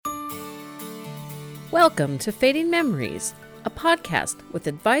Welcome to Fading Memories, a podcast with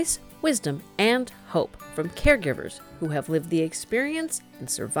advice, wisdom, and hope from caregivers who have lived the experience and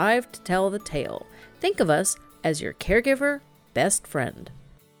survived to tell the tale. Think of us as your caregiver best friend.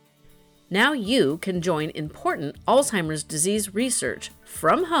 Now you can join important Alzheimer's disease research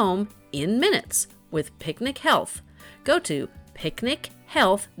from home in minutes with Picnic Health. Go to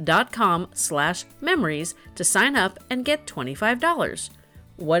picnichealth.com/memories to sign up and get $25.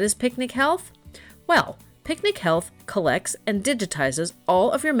 What is Picnic Health? Well, Picnic Health collects and digitizes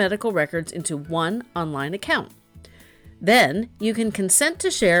all of your medical records into one online account. Then you can consent to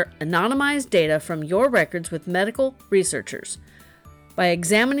share anonymized data from your records with medical researchers. By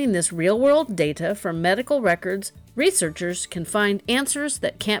examining this real-world data from medical records, researchers can find answers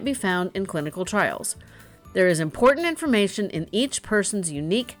that can't be found in clinical trials. There is important information in each person's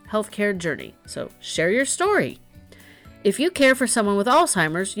unique healthcare journey, so share your story. If you care for someone with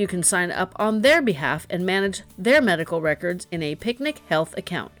Alzheimer's, you can sign up on their behalf and manage their medical records in a Picnic Health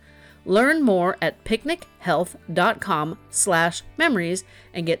account. Learn more at picnichealth.com/memories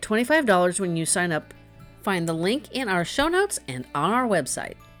and get $25 when you sign up. Find the link in our show notes and on our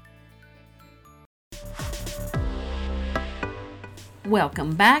website.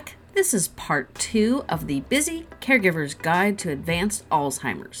 Welcome back. This is part 2 of the Busy Caregiver's Guide to Advanced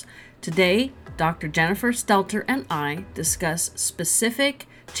Alzheimer's. Today, Dr. Jennifer Stelter and I discuss specific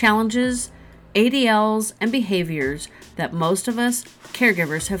challenges, ADLs, and behaviors that most of us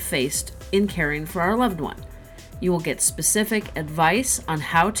caregivers have faced in caring for our loved one. You will get specific advice on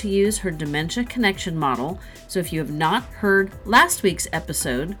how to use her dementia connection model, so if you have not heard last week's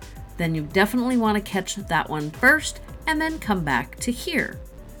episode, then you definitely want to catch that one first and then come back to here.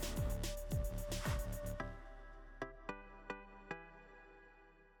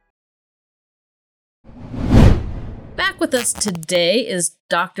 Back with us today is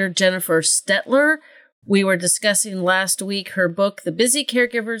Dr. Jennifer Stelter. We were discussing last week her book, The Busy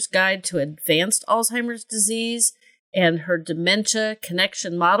Caregiver's Guide to Advanced Alzheimer's Disease, and her dementia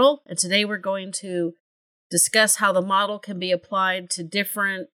connection model. And today we're going to discuss how the model can be applied to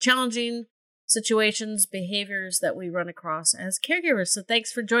different challenging situations, behaviors that we run across as caregivers. So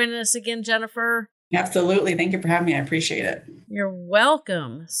thanks for joining us again, Jennifer. Absolutely. Thank you for having me. I appreciate it. You're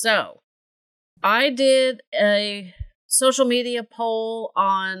welcome. So I did a social media poll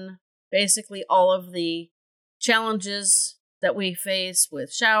on basically all of the challenges that we face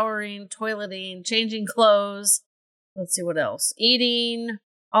with showering, toileting, changing clothes. Let's see what else. Eating,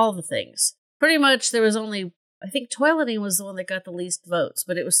 all the things. Pretty much there was only, I think toileting was the one that got the least votes,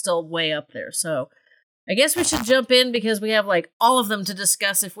 but it was still way up there. So I guess we should jump in because we have like all of them to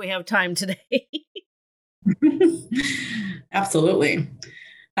discuss if we have time today. Absolutely.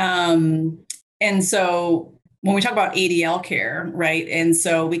 And so when we talk about ADL care, right? And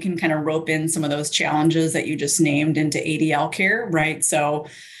so we can kind of rope in some of those challenges that you just named into ADL care, right? So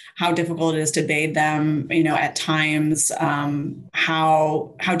how difficult it is to bathe them, at times,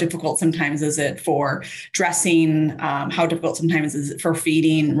 how difficult sometimes is it for dressing, how difficult sometimes is it for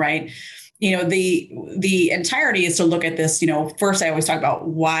feeding, right? The entirety is to look at this, first I always talk about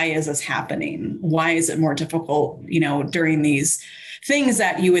why is this happening? Why is it more difficult, during these things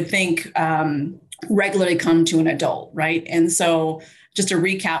that you would think regularly come to an adult, right? And so just to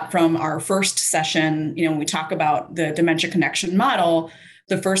recap from our first session, when we talk about the dementia connection model,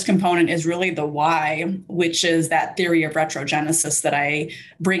 the first component is really the why, which is that theory of retrogenesis that I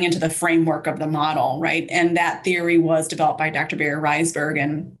bring into the framework of the model, right? And that theory was developed by Dr. Barry Reisberg.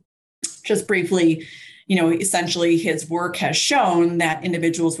 And just briefly, essentially his work has shown that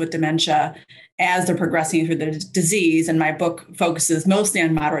individuals with dementia, as they're progressing through the disease, and my book focuses mostly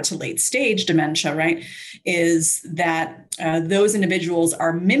on moderate to late stage dementia, right, is that those individuals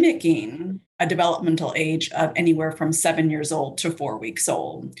are mimicking a developmental age of anywhere from 7 years old to 4 weeks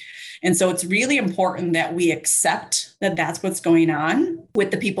old. And so it's really important that we accept that that's what's going on with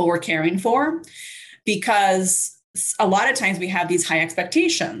the people we're caring for, because a lot of times we have these high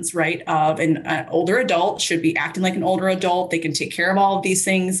expectations, right, of an older adult should be acting like an older adult. They can take care of all of these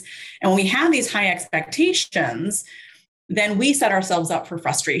things. And when we have these high expectations, then we set ourselves up for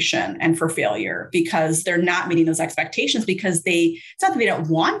frustration and for failure because they're not meeting those expectations because it's not that they don't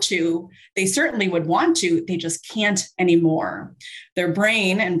want to, they certainly would want to, they just can't anymore. Their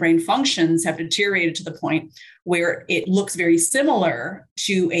brain and brain functions have deteriorated to the point where it looks very similar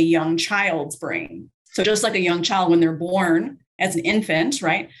to a young child's brain. So just like a young child, when they're born as an infant,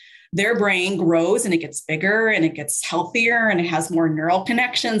 right, their brain grows and it gets bigger and it gets healthier and it has more neural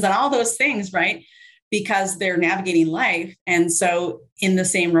connections and all those things, right, because they're navigating life. And so in the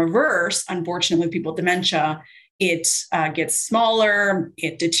same reverse, unfortunately, with people with dementia, it gets smaller,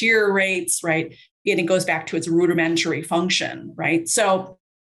 it deteriorates, right? And it goes back to its rudimentary function, right? So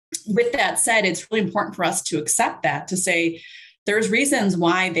with that said, it's really important for us to accept that, to say, there's reasons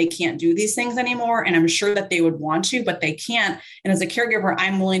why they can't do these things anymore. And I'm sure that they would want to, but they can't. And as a caregiver,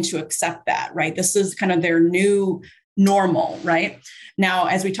 I'm willing to accept that, right? This is kind of their new normal, right? Now,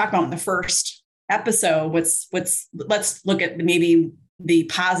 as we talked about in the first episode, let's look at maybe the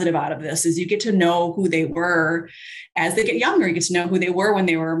positive out of this is you get to know who they were as they get younger. You get to know who they were when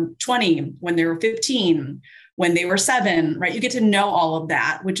they were 20, when they were 15, when they were 7, right? You get to know all of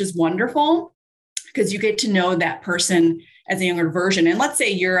that, which is wonderful because you get to know that person as a younger version. And let's say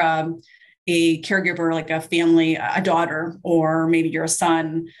you're a caregiver, like a family, a daughter, or maybe you're a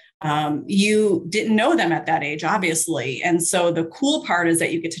son. You didn't know them at that age, obviously. And so the cool part is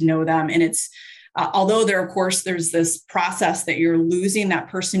that you get to know them. And it's, although there's this process that you're losing that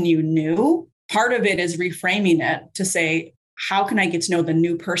person you knew, part of it is reframing it to say, how can I get to know the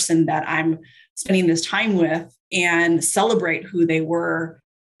new person that I'm spending this time with and celebrate who they were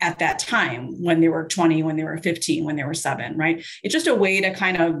at that time when they were 20, when they were 15, when they were 7, right? It's just a way to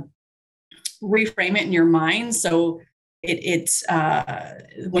kind of reframe it in your mind. So it's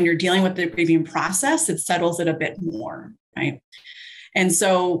when you're dealing with the grieving process, it settles it a bit more, right? And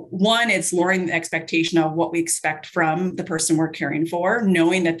so one, it's lowering the expectation of what we expect from the person we're caring for,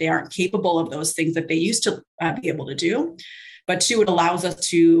 knowing that they aren't capable of those things that they used to be able to do. But two, it allows us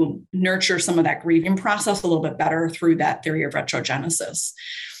to nurture some of that grieving process a little bit better through that theory of retrogenesis.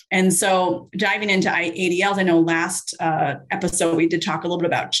 And so diving into ADLs, I know last episode, we did talk a little bit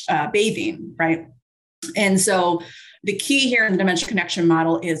about bathing, right? And so the key here in the dementia connection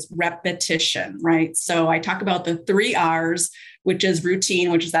model is repetition, right? So I talk about the 3 R's, which is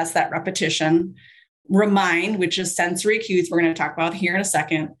routine, that's that repetition, remind, which is sensory cues, we're going to talk about here in a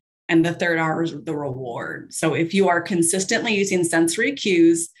second. And the third R is the reward. So if you are consistently using sensory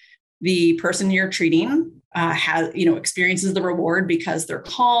cues, the person you're treating experiences the reward because they're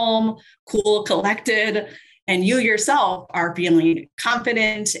calm, cool, collected, and you yourself are feeling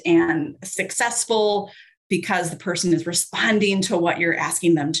confident and successful because the person is responding to what you're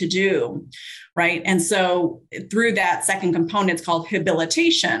asking them to do, right? And so through that second component, it's called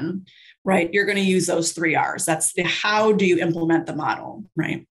habilitation, right? You're going to use those 3 R's. That's the how do you implement the model,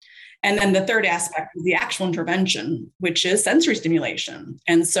 right? And then the third aspect is the actual intervention, which is sensory stimulation.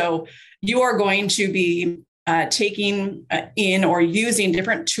 And so you are going to be taking in or using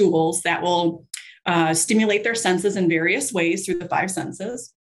different tools that will stimulate their senses in various ways through the 5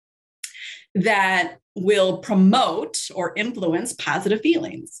 senses that will promote or influence positive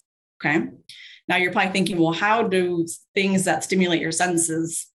feelings. Okay. Now you're probably thinking, well, how do things that stimulate your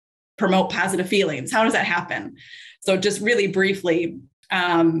senses promote positive feelings? How does that happen? So just really briefly,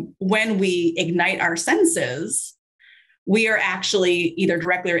 when we ignite our senses, we are actually either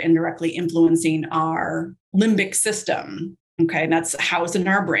directly or indirectly influencing our limbic system. Okay. And that's housed in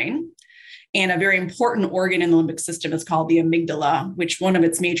our brain. And a very important organ in the limbic system is called the amygdala, which one of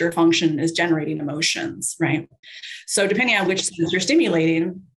its major function is generating emotions, right? So depending on which sense you're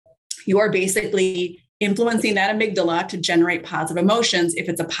stimulating, you are basically influencing that amygdala to generate positive emotions if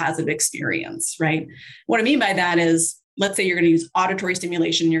it's a positive experience, right? What I mean by that is, let's say you're going to use auditory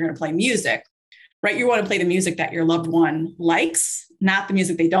stimulation, you're going to play music, right? You want to play the music that your loved one likes, not the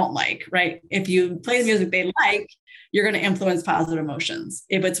music they don't like, right? If you play the music they like, you're going to influence positive emotions.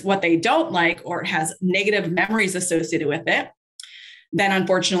 If it's what they don't like or it has negative memories associated with it, then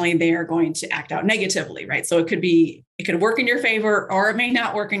unfortunately they are going to act out negatively, right? So it could work in your favor or it may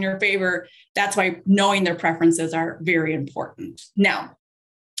not work in your favor. That's why knowing their preferences are very important. Now,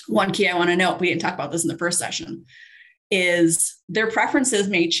 one key I want to note, we didn't talk about this in the first session, is their preferences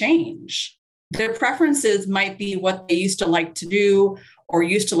may change. Their preferences might be what they used to like to do or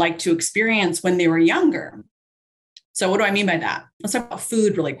used to like to experience when they were younger. So what do I mean by that? Let's talk about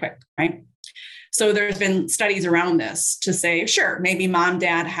food really quick, right? So there's been studies around this to say, sure, maybe mom,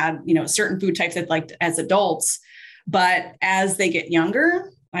 dad had, certain food types they'd liked as adults, but as they get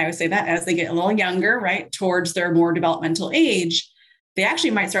younger, I always say that as they get a little younger, right, towards their more developmental age, they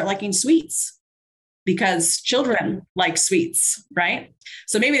actually might start liking sweets because children like sweets, right?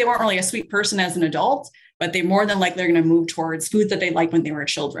 So maybe they weren't really a sweet person as an adult, but they more than likely are going to move towards foods that they liked when they were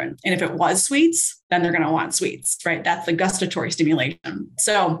children. And if it was sweets, then they're going to want sweets, right? That's the gustatory stimulation.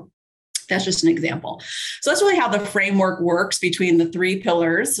 So that's just an example. So that's really how the framework works between the 3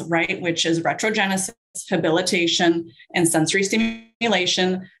 pillars, right? Which is retrogenesis, habilitation, and sensory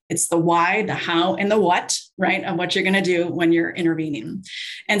stimulation. It's the why, the how, and the what, right? Of what you're going to do when you're intervening.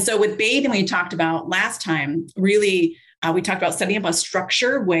 And so with bathing, we talked about last time, really, we talked about setting up a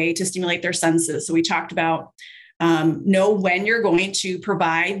structured way to stimulate their senses. So we talked about Know when you're going to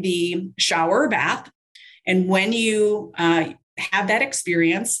provide the shower or bath. And when you have that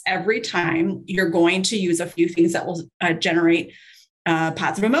experience, every time you're going to use a few things that will generate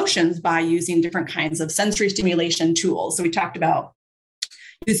positive emotions by using different kinds of sensory stimulation tools. So we talked about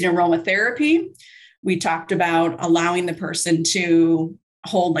using aromatherapy. We talked about allowing the person to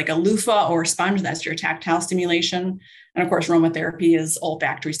hold like a loofah or a sponge. That's your tactile stimulation. And of course, aromatherapy is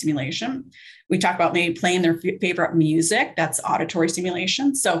olfactory stimulation. We talk about maybe playing their favorite music. That's auditory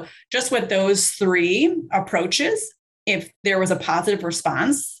stimulation. So just with those three approaches, if there was a positive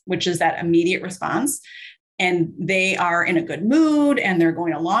response, which is that immediate response, and they are in a good mood and they're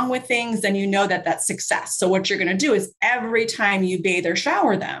going along with things, then you know that that's success. So what you're going to do is every time you bathe or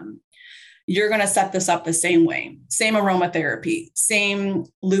shower them, you're going to set this up the same way. Same aromatherapy, same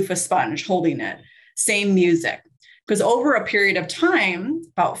loofah sponge holding it, same music. Because over a period of time,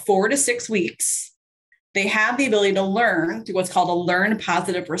 about 4 to 6 weeks, they have the ability to learn through what's called a learned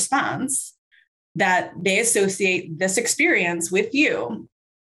positive response, that they associate this experience with you,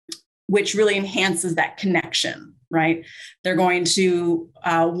 which really enhances that connection, right? They're going to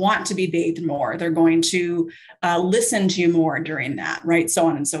want to be bathed more. They're going to listen to you more during that, right? So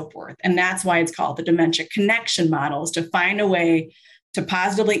on and so forth. And that's why it's called the dementia connection model, is to find a way to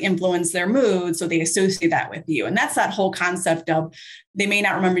positively influence their mood so they associate that with you. And that's that whole concept of, they may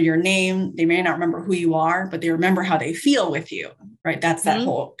not remember your name, they may not remember who you are, but they remember how they feel with you, right? That's that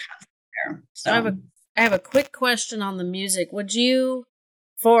whole concept there. So I have a quick question on the music. Would you,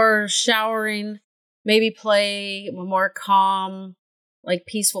 for showering, maybe play more calm, like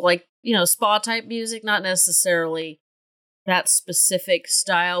peaceful, like, spa type music? Not necessarily that specific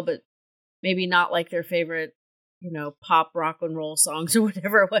style, but maybe not like their favorite, pop, rock and roll songs or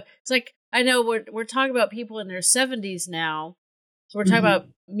whatever. It's like, I know we're talking about people in their 70s now. So we're talking about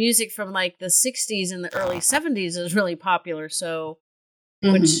music from like the 60s and the early 70s is really popular. So,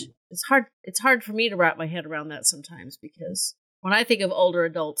 which it's hard for me to wrap my head around that sometimes, because when I think of older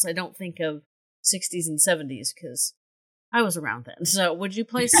adults, I don't think of 60s and 70s because I was around then. So would you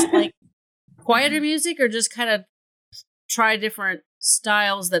play like quieter music, or just kind of try different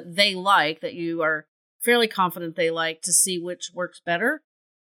styles that they like, that you are fairly confident they like, to see which works better?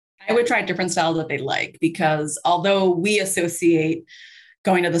 I would try different styles that they like, because although we associate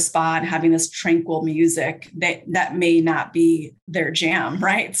going to the spa and having this tranquil music, that may not be their jam,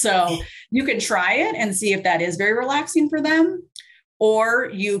 right? So you can try it and see if that is very relaxing for them,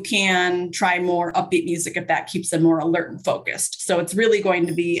 or you can try more upbeat music if that keeps them more alert and focused. So it's really going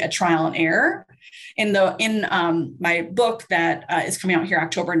to be a trial and error. In my book that is coming out here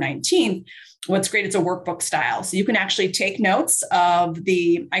October 19th, what's great, it's a workbook style. So you can actually take notes of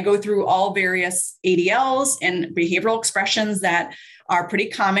I go through all various ADLs and behavioral expressions that are pretty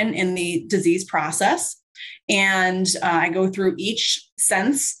common in the disease process. And I go through each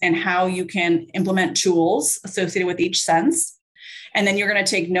sense and how you can implement tools associated with each sense. And then you're going to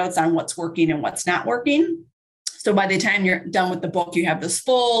take notes on what's working and what's not working. So by the time you're done with the book, you have this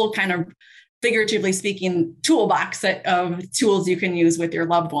full kind of, figuratively speaking, toolbox of tools you can use with your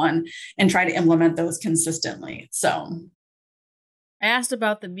loved one and try to implement those consistently. So I asked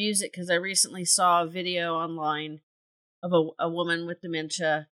about the music because I recently saw a video online of a woman with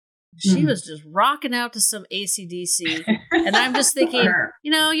dementia. She was just rocking out to some AC/DC. And I'm just thinking,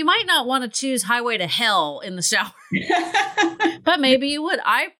 you might not want to choose Highway to Hell in the shower, but maybe you would.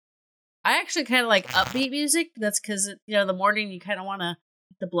 I actually kind of like upbeat music. That's because, the morning you kind of want to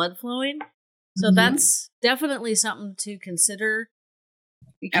get the blood flowing. So that's definitely something to consider,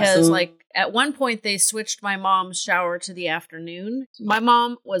 because Absolutely. like at one point they switched my mom's shower to the afternoon. My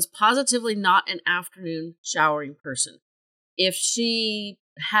mom was positively not an afternoon showering person. If she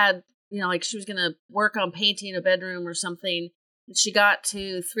had, like she was going to work on painting a bedroom or something, and she got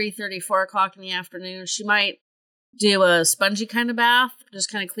to 3:30, 4 o'clock in the afternoon, she might do a spongy kind of bath,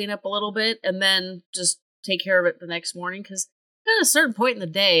 just kind of clean up a little bit, and then just take care of it the next morning, because at a certain point in the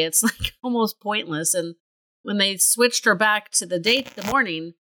day, it's like almost pointless. And when they switched her back to the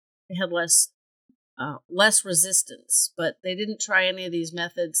morning, they had less resistance. But they didn't try any of these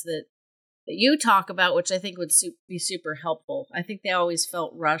methods that you talk about, which I think would be super helpful. I think they always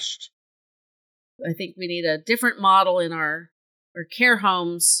felt rushed. I think we need a different model in our care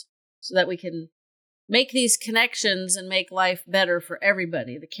homes so that we can make these connections and make life better for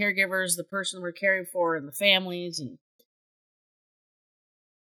everybody, the caregivers, the person we're caring for, and the families.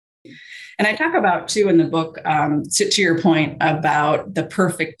 And I talk about, too, in the book, to your point about the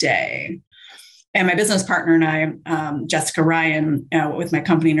perfect day. And my business partner and I, Jessica Ryan, with my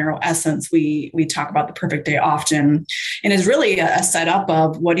company NeuroEssence, we talk about the perfect day often, and it's really a setup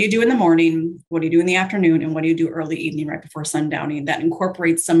of what do you do in the morning, what do you do in the afternoon, and what do you do early evening right before sundowning. That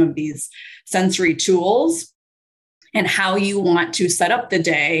incorporates some of these sensory tools and how you want to set up the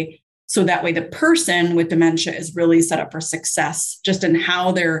day, so that way the person with dementia is really set up for success, just in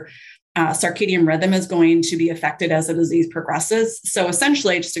how their circadian rhythm is going to be affected as the disease progresses. So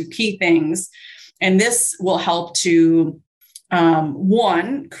essentially, just some key things. And this will help to,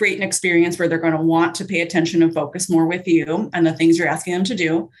 one, create an experience where they're going to want to pay attention and focus more with you and the things you're asking them to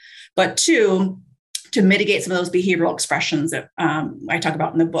do. But two, to mitigate some of those behavioral expressions that I talk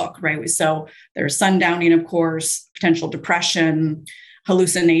about in the book, right? So there's sundowning, of course, potential depression,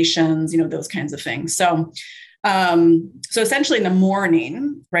 hallucinations, those kinds of things. So essentially in the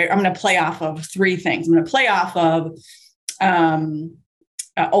morning, right, I'm going to play off of three things. I'm going to play off of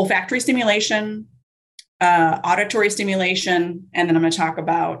olfactory stimulation, auditory stimulation, and then I'm going to talk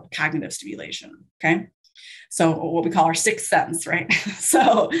about cognitive stimulation. Okay. So what we call our sixth sense, right?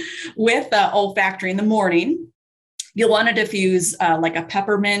 So with olfactory in the morning, you'll want to diffuse like a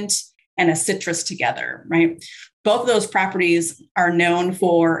peppermint and a citrus together, right? Both of those properties are known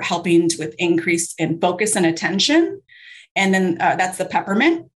for helping with increase in focus and attention. And then that's the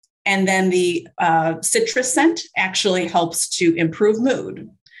peppermint. And then the citrus scent actually helps to improve mood.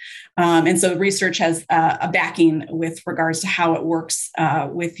 And so research has a backing with regards to how it works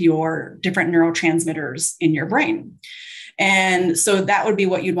with your different neurotransmitters in your brain. And so that would be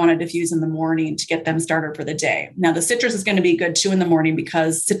what you'd want to diffuse in the morning to get them started for the day. Now, the citrus is going to be good too in the morning,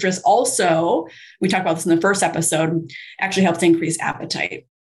 because citrus also, we talked about this in the first episode, actually helps increase appetite.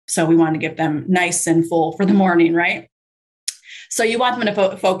 So we want to get them nice and full for the morning, right? So you want them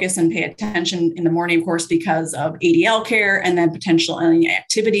to focus and pay attention in the morning, of course, because of ADL care, and then potential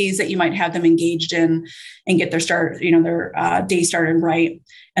activities that you might have them engaged in and get their day started right.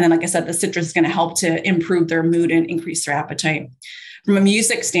 And then, like I said, the citrus is going to help to improve their mood and increase their appetite. From a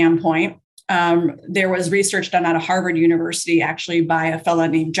music standpoint, there was research done out of Harvard University, actually by a fellow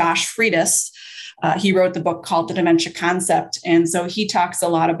named Josh Friedis. He wrote the book called The Dementia Concept. And so he talks a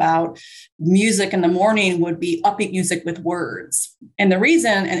lot about music in the morning would be upbeat music with words. And the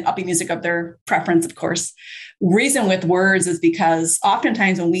reason, and upbeat music of their preference, of course, reason with words is because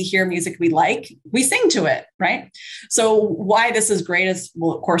oftentimes when we hear music we like, we sing to it, right? So why this is great is,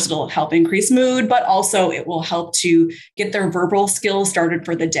 well, of course, it'll help increase mood, but also it will help to get their verbal skills started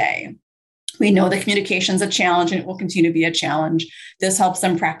for the day. We know that communication is a challenge, and it will continue to be a challenge. This helps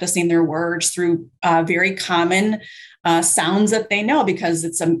them practicing their words through very common sounds that they know, because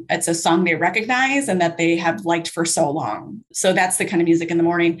it's a song they recognize and that they have liked for so long. So that's the kind of music in the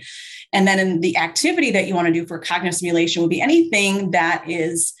morning. And then in the activity that you want to do for cognitive stimulation will be anything that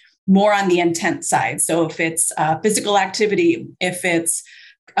is more on the intent side. So if it's physical activity, if it's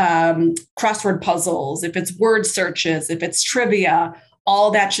crossword puzzles, if it's word searches, if it's trivia,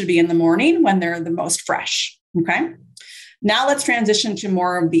 all that should be in the morning when they're the most fresh. Okay. Now let's transition to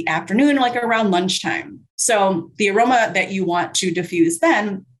more of the afternoon, like around lunchtime. So the aroma that you want to diffuse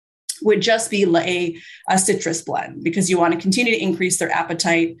then would just be a citrus blend, because you want to continue to increase their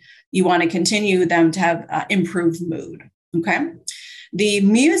appetite. You want to continue them to have improved mood. Okay. The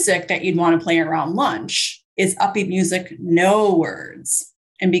music that you'd want to play around lunch is upbeat music, no words.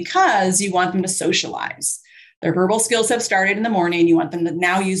 And because you want them to socialize. Their verbal skills have started in the morning. You want them to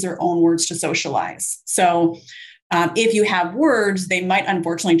now use their own words to socialize. So if you have words, they might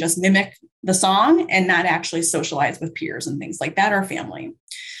unfortunately just mimic the song and not actually socialize with peers and things like that, or family.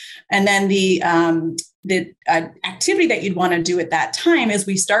 And then the activity that you'd want to do at that time is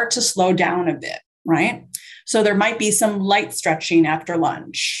we start to slow down a bit, right? So there might be some light stretching after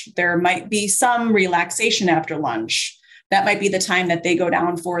lunch. There might be some relaxation after lunch. That might be the time that they go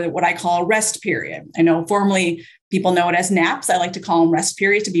down for what I call a rest period. I know formally people know it as naps. I like to call them rest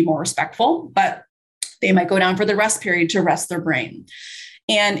periods to be more respectful, but they might go down for the rest period to rest their brain.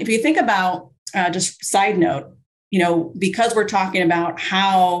 And if you think about, just side note, because we're talking about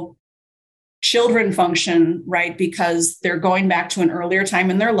how children function, right? Because they're going back to an earlier time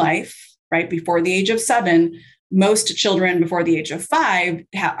in their life, right? Before the age of 7, most children before the age of 5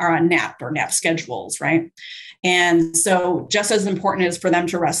 are on nap or nap schedules, right? And so just as important as for them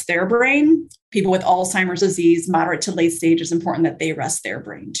to rest their brain, people with Alzheimer's disease, moderate to late stage, is important that they rest their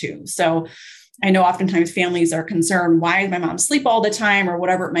brain too. So I know oftentimes families are concerned, why does my mom sleep all the time, or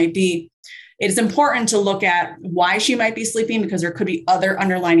whatever it might be. It's important to look at why she might be sleeping, because there could be other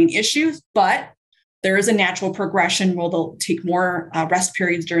underlying issues, but there is a natural progression where they'll take more rest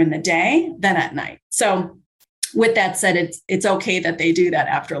periods during the day than at night. So With that said, it's okay that they do that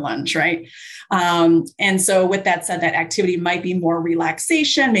after lunch, right? And so with that said, that activity might be more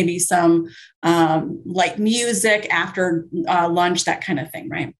relaxation, maybe some light music after lunch, that kind of thing,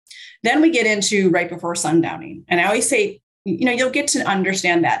 right? Then we get into right before sundowning. And I always say, you'll get to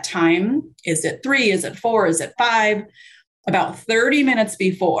understand that time. Is it 3? Is it 4? Is it 5? About 30 minutes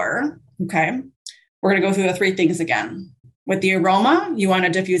before, okay, we're going to go through the 3 things again. With the aroma, you want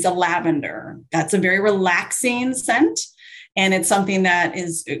to diffuse a lavender. That's a very relaxing scent. And it's something that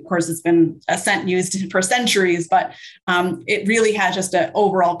is, of course, it's been a scent used for centuries, but it really has just an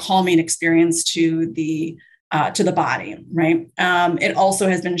overall calming experience to the body, right? It also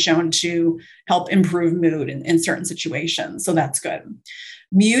has been shown to help improve mood in certain situations. So that's good.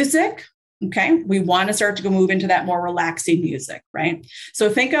 Music. Okay. We want to start to move into that more relaxing music, right? So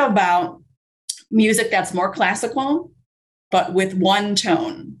think about music that's more classical, but with one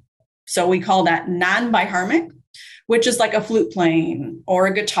tone. So we call that non-biharmonic, which is like a flute playing or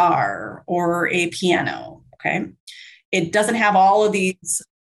a guitar or a piano, okay? It doesn't have all of these,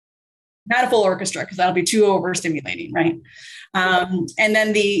 not a full orchestra, because that'll be too overstimulating, right? And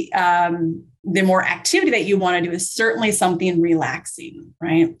then the more activity that you want to do is certainly something relaxing,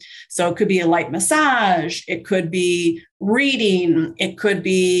 right? So it could be a light massage, it could be reading, it could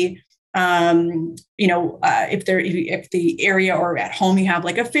be if the area or at home you have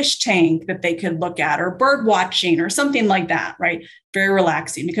like a fish tank that they could look at, or bird watching or something like that, right? Very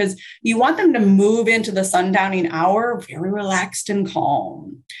relaxing, because you want them to move into the sundowning hour very relaxed and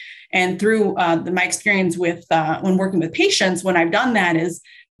calm. And through my experience with when working with patients, when I've done that, is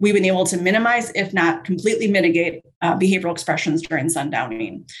we've been able to minimize, if not completely mitigate, behavioral expressions during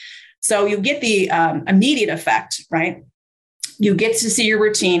sundowning. So you get the immediate effect, right? You get to see your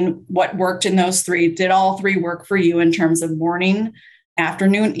routine, what worked in those 3. Did all 3 work for you in terms of morning,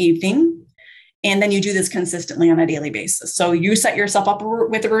 afternoon, evening? And then you do this consistently on a daily basis. So you set yourself up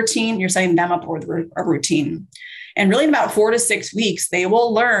with a routine, you're setting them up with a routine. And really in about 4 to 6 weeks, they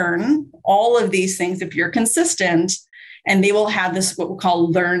will learn all of these things if you're consistent, and they will have this, what we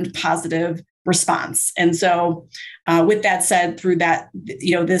call learned positive response. And so with that said, through that,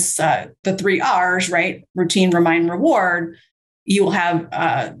 the 3 R's, right? Routine, remind, reward, you will have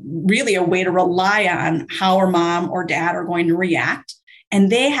really a way to rely on how our mom or dad are going to react.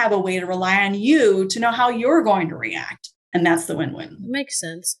 And they have a way to rely on you to know how you're going to react. And that's the win-win. Makes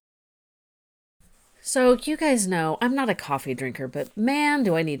sense. So you guys know I'm not a coffee drinker, but man,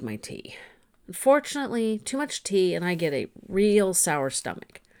 do I need my tea. Unfortunately, too much tea and I get a real sour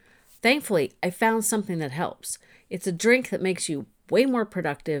stomach. Thankfully, I found something that helps. It's a drink that makes you way more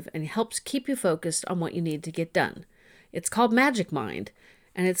productive and helps keep you focused on what you need to get done. It's called Magic Mind,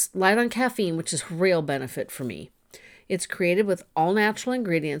 and it's light on caffeine, which is a real benefit for me. It's created with all natural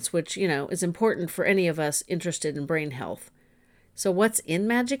ingredients, which, is important for any of us interested in brain health. So what's in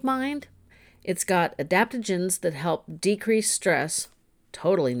Magic Mind? It's got adaptogens that help decrease stress,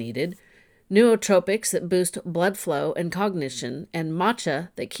 totally needed, nootropics that boost blood flow and cognition, and matcha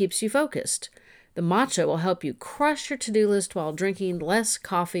that keeps you focused. The matcha will help you crush your to-do list while drinking less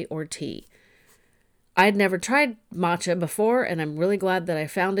coffee or tea. I'd never tried matcha before, and I'm really glad that I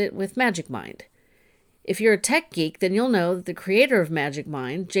found it with Magic Mind. If you're a tech geek, then you'll know that the creator of Magic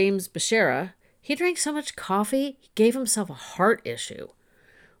Mind, James Beshara, he drank so much coffee, he gave himself a heart issue.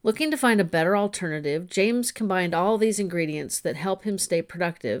 Looking to find a better alternative, James combined all these ingredients that help him stay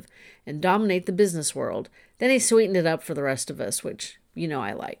productive and dominate the business world. Then he sweetened it up for the rest of us, which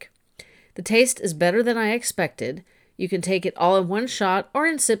I like. The taste is better than I expected. You can take it all in one shot or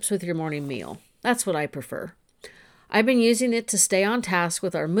in sips with your morning meal. That's what I prefer. I've been using it to stay on task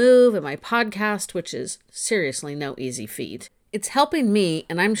with our move and my podcast, which is seriously no easy feat. It's helping me,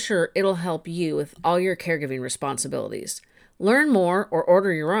 and I'm sure it'll help you with all your caregiving responsibilities. Learn more or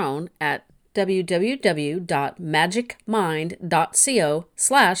order your own at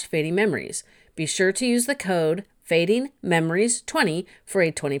www.magicmind.co/fadingmemories. Be sure to use the code FadingMemories20 for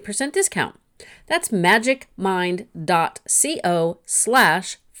a 20% discount. That's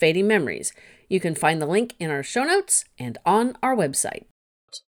magicmind.co/fadingmemories. You can find the link in our show notes and on our website.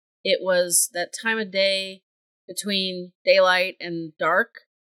 It was that time of day between daylight and dark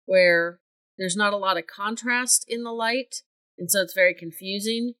where there's not a lot of contrast in the light, and so it's very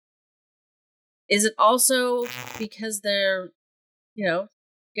confusing. Is it also because they're,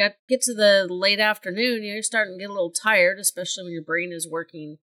 get to the late afternoon, you're starting to get a little tired, especially when your brain is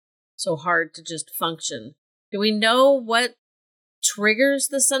working so hard to just function? Do we know what triggers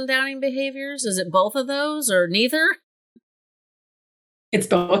the sundowning behaviors? Is it both of those or neither? It's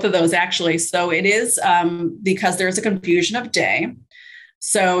both of those, actually. So it is because there's a confusion of day.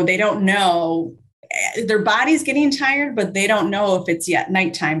 So they don't know their body's getting tired, but they don't know if it's yet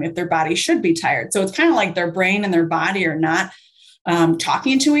nighttime, if their body should be tired. So it's kind of like their brain and their body are not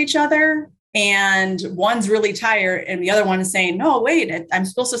talking to each other. And one's really tired and the other one is saying, no, wait, I'm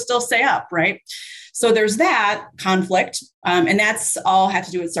supposed to still stay up, right? So there's that conflict. And that's all have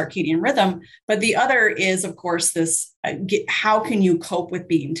to do with circadian rhythm. But the other is, of course, this, how can you cope with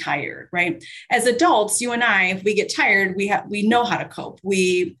being tired, right? As adults, you and I, if we get tired, we know how to cope.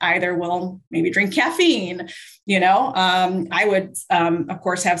 We either will maybe drink caffeine, I would, of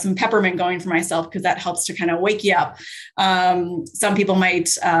course, have some peppermint going for myself because that helps to kind of wake you up. Some people might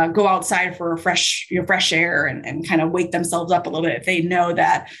go outside for fresh air and kind of wake themselves up a little bit if they know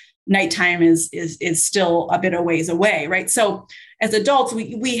that nighttime is still a bit of ways away, right? So as adults,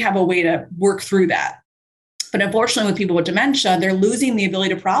 we have a way to work through that. But unfortunately, with people with dementia, they're losing the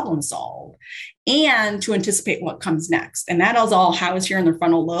ability to problem solve and to anticipate what comes next. And that is all housed here in the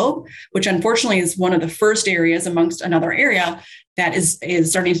frontal lobe, which unfortunately is one of the first areas amongst another area that is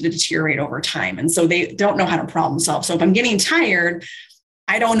starting to deteriorate over time. And so they don't know how to problem solve. So if I'm getting tired,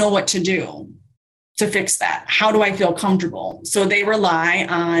 I don't know what to do to fix that. How do I feel comfortable? So they rely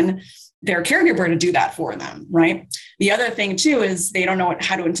on their caregiver to do that for them, right? The other thing too is they don't know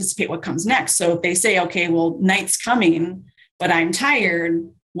how to anticipate what comes next. So if they say, okay, well, night's coming, but I'm tired,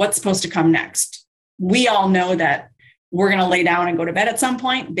 what's supposed to come next? We all know that we're going to lay down and go to bed at some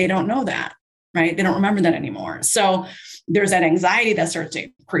point. They don't know that, right? They don't remember that anymore. So there's that anxiety that starts to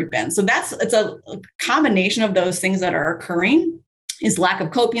creep in. So it's a combination of those things that are occurring is lack of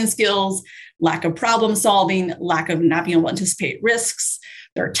coping skills, lack of problem solving, lack of not being able to anticipate risks.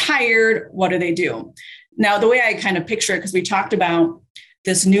 They're tired. What do they do? Now, the way I kind of picture it, because we talked about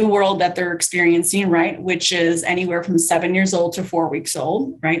this new world that they're experiencing, right, which is anywhere from 7 years old to 4 weeks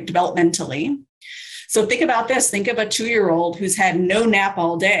old, right, developmentally. So think about this. Think of a 2-year-old who's had no nap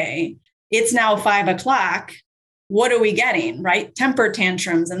all day. It's now 5 o'clock. What are we getting, right? Temper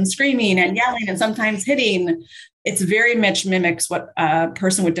tantrums and screaming and yelling and sometimes hitting. It's very much mimics what a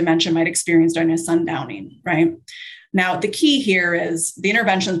person with dementia might experience during a sundowning, right? Now, the key here is the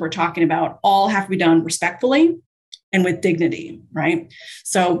interventions we're talking about all have to be done respectfully and with dignity, right?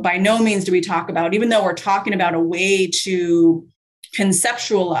 So by no means do we talk about, even though we're talking about a way to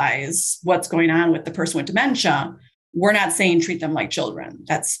conceptualize what's going on with the person with dementia, we're not saying treat them like children.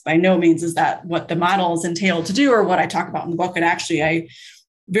 That's by no means is that what the model is entailed to do or what I talk about in the book. And actually, I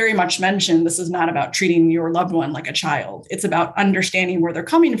very much mentioned this is not about treating your loved one like a child. It's about understanding where they're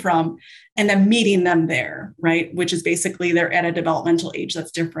coming from and then meeting them there, right? Which is basically they're at a developmental age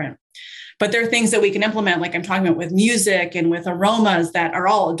that's different. But there are things that we can implement, like I'm talking about with music and with aromas that are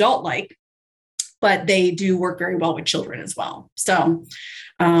all adult-like, but they do work very well with children as well. So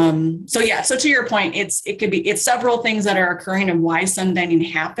to your point, it's several things that are occurring and why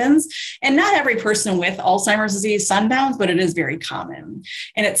sundowning happens. And not every person with Alzheimer's disease sundowns, but it is very common.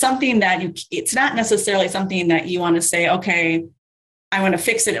 And it's something that it's not necessarily something that you want to say, okay, I want to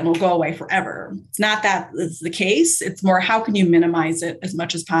fix it and we'll go away forever. It's not that is the case. It's more, how can you minimize it as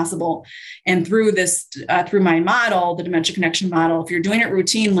much as possible? And through my model, the Dementia Connection model, if you're doing it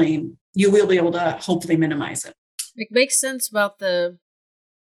routinely, you will be able to hopefully minimize it. It makes sense about the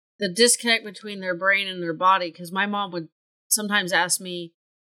disconnect between their brain and their body, because my mom would sometimes ask me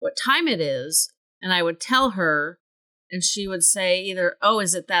what time it is, and I would tell her, and she would say either, oh,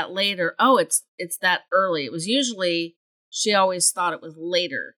 is it that late, or oh, it's that early. It was usually, she always thought it was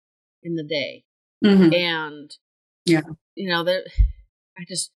later in the day. Mm-hmm. And yeah,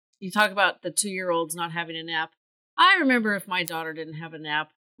 you talk about the 2-year-olds not having a nap. I remember if my daughter didn't have a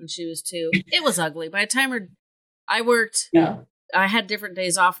nap when she was 2, it was ugly. By the time I worked, I had different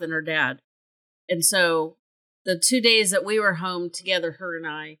days off than her dad. And so the 2 days that we were home together, her and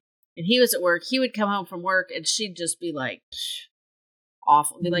I, and he was at work, he would come home from work and she'd just be like,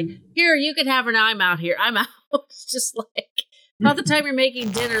 awful. Be like, here, you can have her now. I'm out here. I'm out. It's just like, by the time you're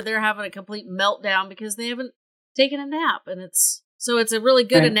making dinner, they're having a complete meltdown because they haven't taken a nap. And it's a really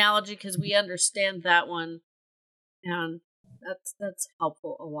good analogy because we understand that one. And that's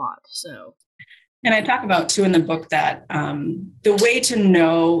helpful a lot. So. And I talk about too in the book that the way to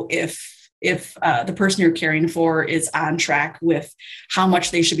know if the person you're caring for is on track with how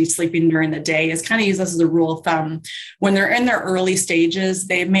much they should be sleeping during the day is kind of use this as a rule of thumb. When they're in their early stages,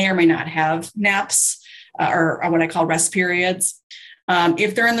 they may or may not have naps or what I call rest periods.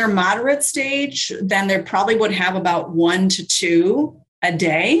 If they're in their moderate stage, then they probably would have about 1 to 2 a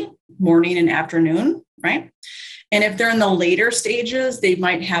day, morning and afternoon, right? And if they're in the later stages, they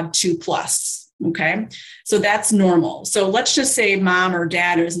might have 2+. Okay. So that's normal. So let's just say mom or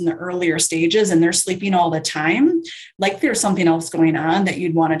dad is in the earlier stages and they're sleeping all the time. Like there's something else going on that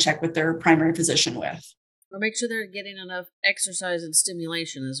you'd want to check with their primary physician with. Or make sure they're getting enough exercise and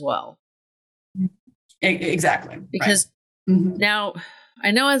stimulation as well. Exactly. Because now I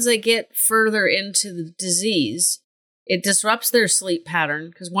know as they get further into the disease, it disrupts their sleep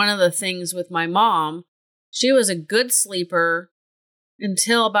pattern. Because one of the things with my mom, she was a good sleeper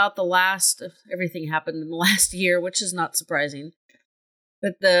until about everything happened in the last year, which is not surprising.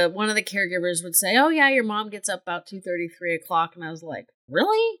 But one of the caregivers would say, "Oh yeah, your mom gets up about 2:30, 3:00," and I was like,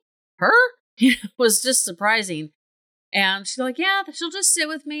 "Really? Her?" It was just surprising. And she's like, "Yeah, she'll just sit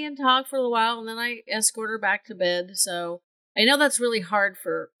with me and talk for a while, and then I escort her back to bed." So I know that's really hard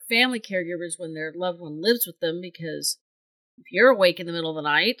for family caregivers when their loved one lives with them, because if you're awake in the middle of the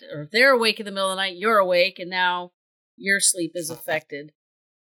night, or if they're awake in the middle of the night, you're awake, and now your sleep is affected.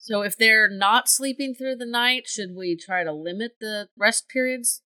 So if they're not sleeping through the night, should we try to limit the rest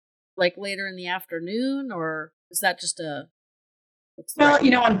periods, like later in the afternoon, or is that just Well,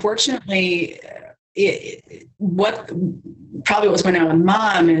 unfortunately, what probably was going on with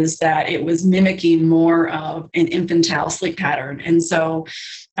mom is that it was mimicking more of an infantile sleep pattern. And so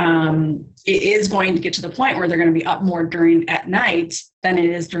it is going to get to the point where they're going to be up more at night than it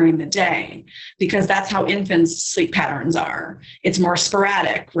is during the day, because that's how infants' sleep patterns are. It's more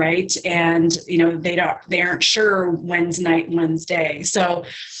sporadic, right? And, they aren't sure when's night, when's day. So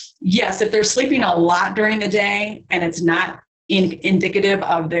yes, if they're sleeping a lot during the day and it's not indicative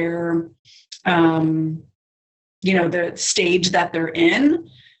of their, the stage that they're in,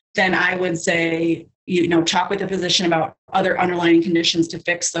 then I would say, talk with the physician about other underlying conditions to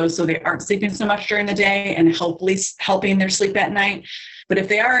fix those so they aren't sleeping so much during the day and hopefully helping their sleep at night. But if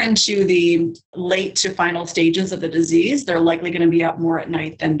they are into the late to final stages of the disease, they're likely going to be up more at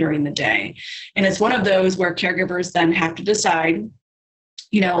night than during the day. And it's one of those where caregivers then have to decide,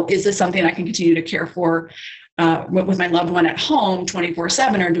 is this something I can continue to care for with my loved one at home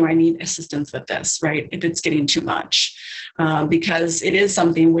 24/7, or do I need assistance with this, right? If it's getting too much, because it is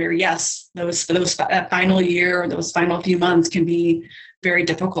something where, yes, that final year or those final few months can be very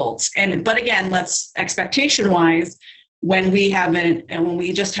difficult. But again, expectation wise, when we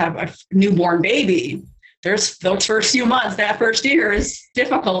just have a newborn baby, there's those first few months, that first year is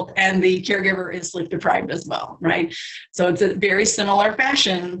difficult, and the caregiver is sleep deprived as well, right? So it's a very similar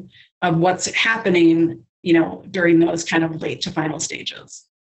fashion of what's happening, during those kind of late to final stages.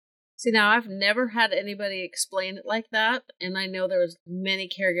 See, now I've never had anybody explain it like that, and I know there's many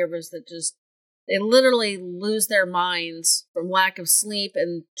caregivers that they literally lose their minds from lack of sleep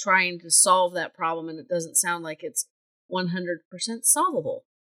and trying to solve that problem, and it doesn't sound like it's 100% solvable.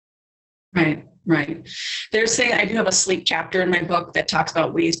 Right. They're saying, I do have a sleep chapter in my book that talks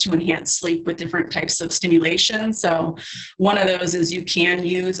about ways to enhance sleep with different types of stimulation. So one of those is you can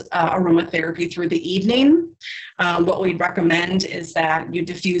use aromatherapy through the evening. What we recommend is that you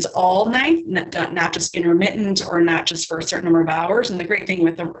diffuse all night, not just intermittent or not just for a certain number of hours. And the great thing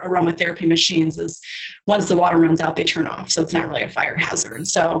with the aromatherapy machines is once the water runs out, they turn off. So it's not really a fire hazard.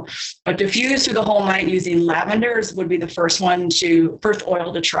 But diffuse through the whole night using lavenders would be the first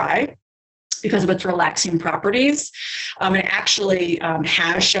oil to try, because of its relaxing properties. It actually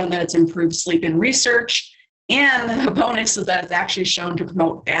has shown that it's improved sleep in research. And the bonus is that it's actually shown to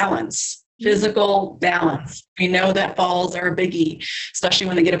promote balance, physical balance. We know that falls are a biggie, especially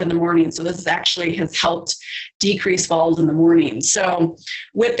when they get up in the morning. So this has helped decrease falls in the morning. So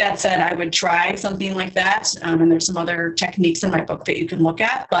with that said, I would try something like that. And there's some other techniques in my book that you can look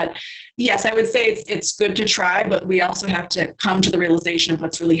at. But yes, I would say it's good to try, but we also have to come to the realization of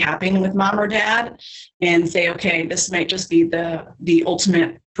what's really happening with mom or dad and say, okay, this might just be the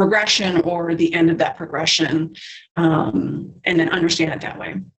ultimate progression or the end of that progression, and then understand it that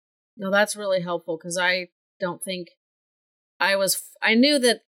way. No, that's really helpful, because I don't think I knew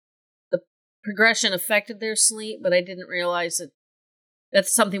that the progression affected their sleep, but I didn't realize that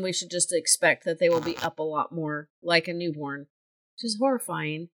that's something we should just expect, that they will be up a lot more like a newborn, which is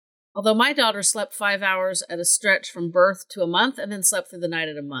horrifying. Although my daughter slept 5 hours at a stretch from birth to a month and then slept through the night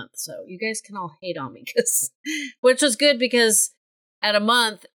at a month. So you guys can all hate on me, which was good, because at a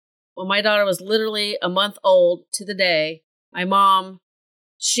month, when my daughter was literally a month old to the day, my mom,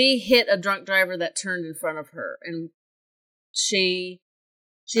 she hit a drunk driver that turned in front of her, and she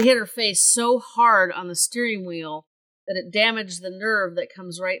hit her face so hard on the steering wheel that it damaged the nerve that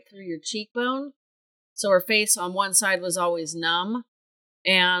comes right through your cheekbone. So her face on one side was always numb,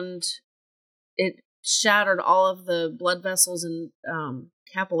 and it shattered all of the blood vessels and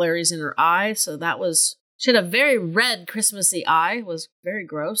capillaries in her eye. So she had a very red, Christmassy eye. It was very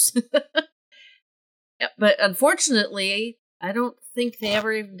gross. Yeah, but unfortunately, I don't think they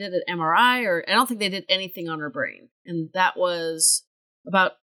ever even did an MRI, or I don't think they did anything on her brain. And that was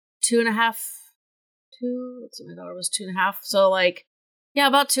about 2.5, let's see, my daughter was 2.5. So like, yeah,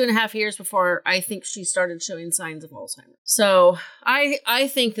 about 2.5 years before I think she started showing signs of Alzheimer's. So I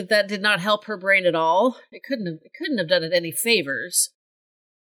think that did not help her brain at all. It couldn't have done it any favors.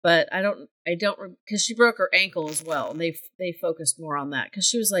 But I don't, because she broke her ankle as well. And they focused more on that because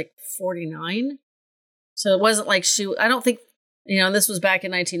she was like 49. So it wasn't like I don't think, this was back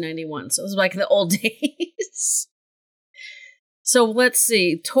in 1991. So it was like the old days. So let's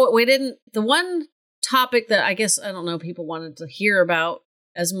see. The one topic that I guess, I don't know, people wanted to hear about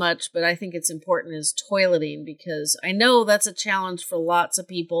as much, but I think it's important is toileting, because I know that's a challenge for lots of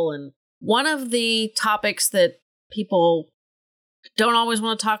people. And one of the topics that people don't always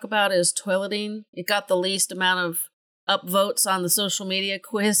want to talk about is toileting. It got the least amount of upvotes on the social media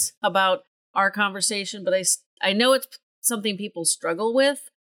quiz about our conversation, but I know it's something people struggle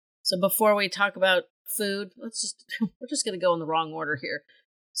with. So before we talk about food, we're just going to go in the wrong order here.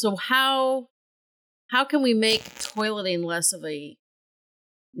 So how can we make toileting less of a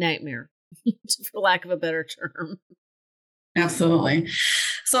nightmare, for lack of a better term? Absolutely.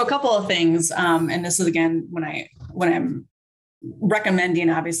 So a couple of things, and this is again when I'm recommending,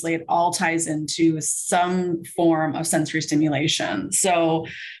 obviously it all ties into some form of sensory stimulation. So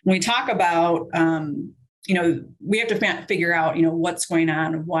when we talk about, we have to figure out, what's going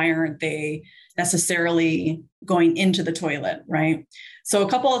on. Why aren't they necessarily going into the toilet, right? So a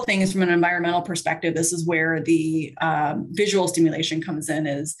couple of things from an environmental perspective, this is where the visual stimulation comes in.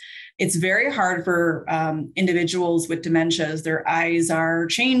 Is it's very hard for individuals with dementias. Their eyes are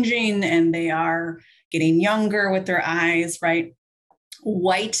changing and they are getting younger with their eyes, right?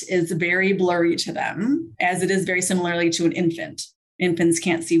 White is very blurry to them, as it is very similarly to an infant. Infants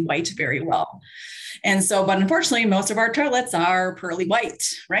can't see white very well. And so, but unfortunately, most of our toilets are pearly white,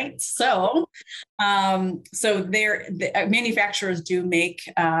 right? So, the manufacturers do make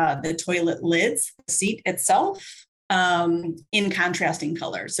the toilet lids, the seat itself, in contrasting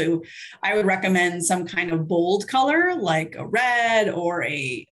colors. So I would recommend some kind of bold color, like a red or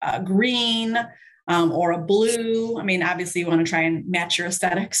a green, or a blue. I mean, obviously you want to try and match your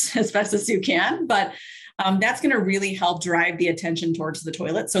aesthetics as best as you can, but that's going to really help drive the attention towards the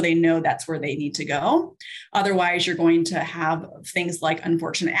toilet so they know that's where they need to go. Otherwise, you're going to have things like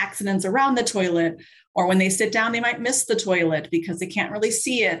unfortunate accidents around the toilet, or when they sit down, they might miss the toilet because they can't really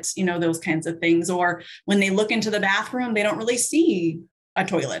see it, those kinds of things. Or when they look into the bathroom, they don't really see a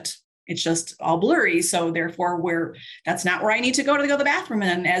toilet. It's just all blurry. So therefore, that's not where I need to go to the bathroom.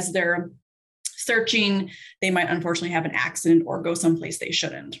 And as they're searching, they might unfortunately have an accident or go someplace they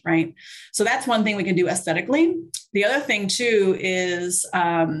shouldn't, right? So that's one thing we can do aesthetically. The other thing too is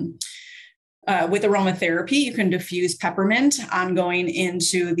with aromatherapy, you can diffuse peppermint on going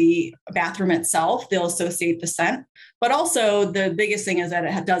into the bathroom itself. They'll associate the scent, but also the biggest thing is that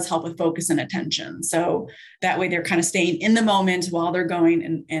it does help with focus and attention. So that way they're kind of staying in the moment while they're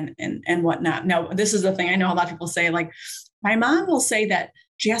going and whatnot. Now, this is the thing I know a lot of people say, like, my mom will say that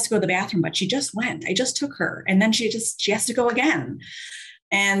she has to go to the bathroom, but she just went. I just took her. And then she has to go again.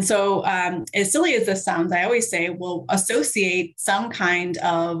 And so as silly as this sounds, I always say, we'll associate some kind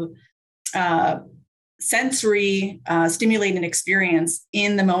of sensory stimulating experience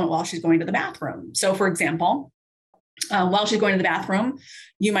in the moment while she's going to the bathroom. So for example, while she's going to the bathroom,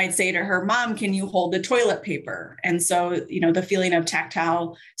 you might say to her, Mom, can you hold the toilet paper? And so, the feeling of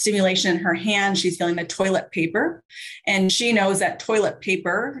tactile stimulation in her hand, she's feeling the toilet paper. And she knows that toilet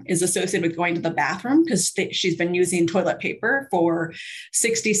paper is associated with going to the bathroom because she's been using toilet paper for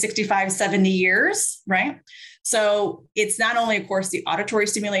 60, 65, 70 years, right? So it's not only, of course, the auditory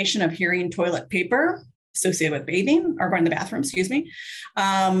stimulation of hearing toilet paper associated with bathing or going to the bathroom,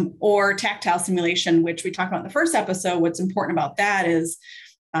 or tactile stimulation, which we talked about in the first episode. What's important about that is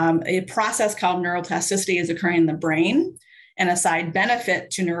a process called neuroplasticity is occurring in the brain. And a side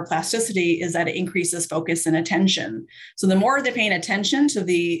benefit to neuroplasticity is that it increases focus and attention. So the more they're paying attention to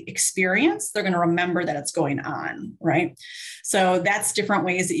the experience, they're going to remember that it's going on, right? So that's different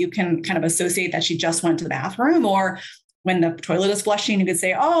ways that you can kind of associate that she just went to the bathroom. Or when the toilet is flushing, you could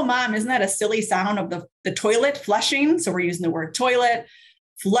say, oh, Mom, isn't that a silly sound of the toilet flushing? So we're using the word toilet,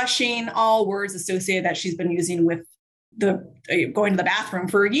 flushing, all words associated that she's been using with the going to the bathroom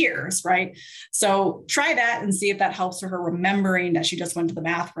for years, right? So try that and see if that helps her remembering that she just went to the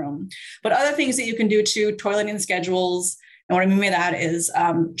bathroom. But other things that you can do too, toileting schedules. And what I mean by that is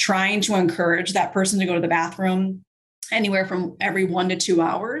trying to encourage that person to go to the bathroom anywhere from every 1 to 2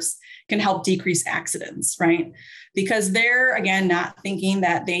 hours can help decrease accidents, right? Because they're, again, not thinking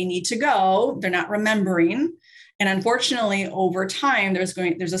that they need to go, they're not remembering. And unfortunately, over time, there's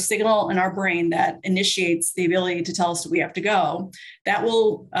a signal in our brain that initiates the ability to tell us we have to go. That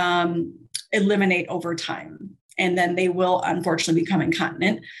will eliminate over time. And then they will unfortunately become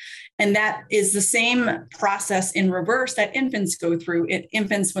incontinent. And that is the same process in reverse that infants go through.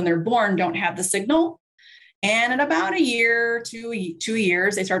 Infants, when they're born, don't have the signal. And in about a year, 2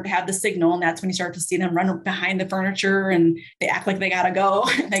 years, they start to have the signal. And that's when you start to see them run behind the furniture and they act like they got to go.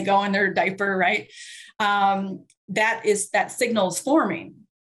 They go in their diaper, right? That signal is forming.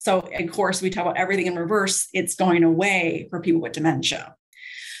 So, of course, we talk about everything in reverse. It's going away for people with dementia.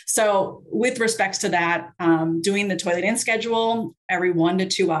 So with respects to that, doing the toilet in schedule every 1 to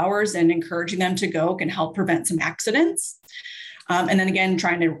 2 hours and encouraging them to go can help prevent some accidents. And then again,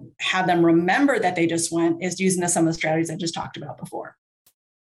 trying to have them remember that they just went is using some of the strategies I just talked about before.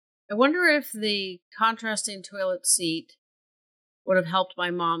 I wonder if the contrasting toilet seat would have helped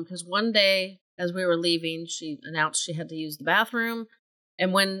my mom, because one day as we were leaving, she announced she had to use the bathroom.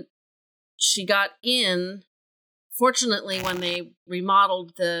 And when she got in, fortunately, when they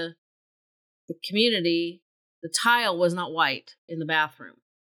remodeled the community, the tile was not white in the bathroom.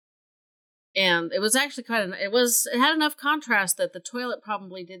 And it was actually it had enough contrast that the toilet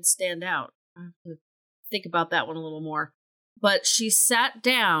probably did stand out. I have to think about that one a little more. But she sat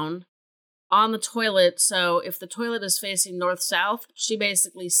down on the toilet. So if the toilet is facing north-south, she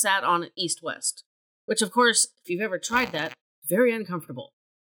basically sat on it east-west, which, of course, if you've ever tried that, very uncomfortable.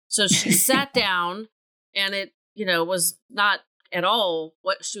 So she sat down and it, was not at all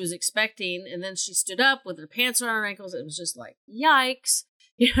what she was expecting. And then she stood up with her pants around her ankles. It was just like, yikes.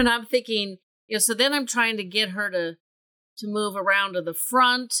 And I'm thinking, so then I'm trying to get her to move around to the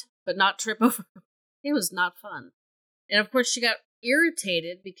front, but not trip over. It was not fun. And of course, she got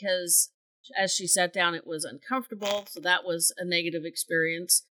irritated because as she sat down, it was uncomfortable. So that was a negative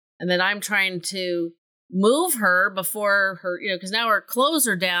experience. And then I'm trying to move her before her, because now her clothes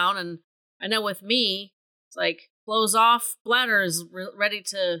are down. And I know with me, it's like clothes off, bladder is ready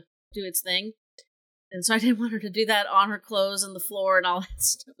to do its thing. And so I didn't want her to do that on her clothes and the floor and all that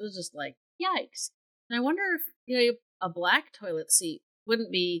stuff. It was just like, yikes. And I wonder if, a black toilet seat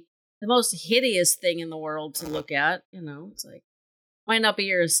wouldn't be the most hideous thing in the world to look at. It's like, might not be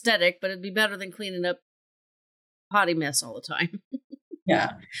your aesthetic, but it'd be better than cleaning up potty mess all the time.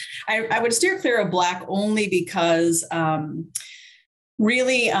 Yeah. I would steer clear of black only because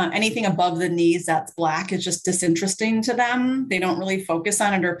really anything above the knees that's black is just disinteresting to them. They don't really focus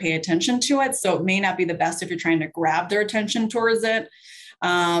on it or pay attention to it. So it may not be the best if you're trying to grab their attention towards it.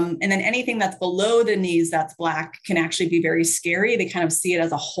 And then anything that's below the knees that's black can actually be very scary. They kind of see it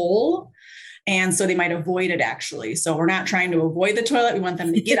as a hole. And so they might avoid it actually. So we're not trying to avoid the toilet. We want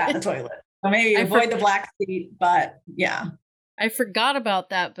them to get out of the toilet. So maybe avoid the black seat, but yeah. I forgot about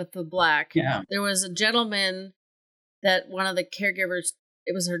that, but the black. Yeah. There was a gentleman that one of the caregivers,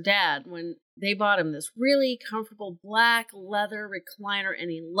 it was her dad, when they bought him this really comfortable black leather recliner,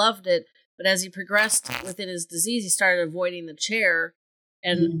 and he loved it. But as he progressed within his disease, he started avoiding the chair.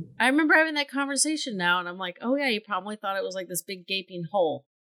 And I remember having that conversation now, and I'm like, oh yeah, he probably thought it was like this big gaping hole.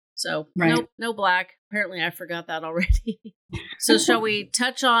 So right. Nope, no black. Apparently I forgot that already. So shall we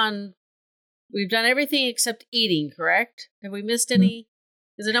touch on, we've done everything except eating, correct? Have we missed any?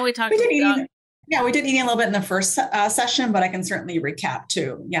 Because I know we talked about... Yeah, we did eating a little bit in the first session, but I can certainly recap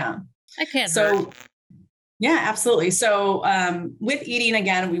too. Yeah. I can't. So, yeah, absolutely. So with eating,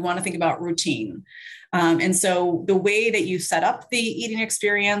 again, we want to think about routine. And so the way that you set up the eating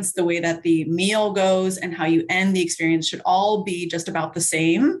experience, the way that the meal goes, and how you end the experience should all be just about the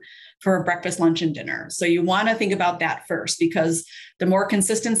same for breakfast, lunch, and dinner. So you want to think about that first, because the more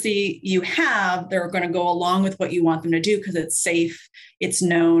consistency you have, they're going to go along with what you want them to do because it's safe, it's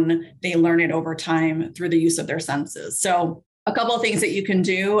known, they learn it over time through the use of their senses. So a couple of things that you can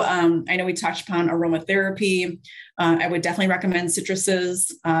do. I know we touched upon aromatherapy. I would definitely recommend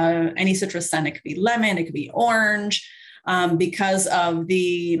citruses, any citrus scent. It could be lemon, it could be orange, because of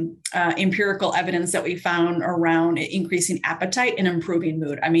the empirical evidence that we found around increasing appetite and improving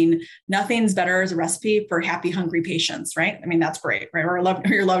mood. I mean, nothing's better as a recipe for happy, hungry patients, right? I mean, that's great, right? Or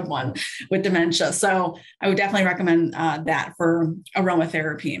your loved one with dementia. So I would definitely recommend that for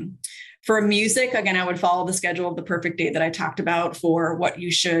aromatherapy. For music, again, I would follow the schedule of the perfect day that I talked about for what you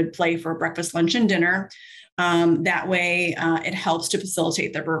should play for breakfast, lunch, and dinner. That way, it helps to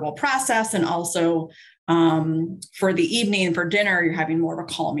facilitate the verbal process. And also for the evening, for dinner, you're having more of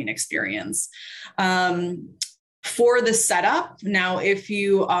a calming experience. For the setup, now, if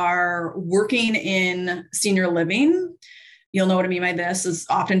you are working in senior living, you'll know what I mean by this is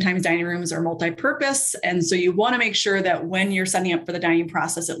oftentimes dining rooms are multi-purpose. And so you want to make sure that when you're setting up for the dining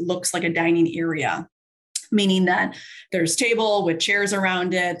process, it looks like a dining area, meaning that there's table with chairs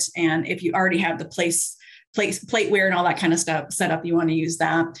around it. And if you already have the plateware and all that kind of stuff set up, you want to use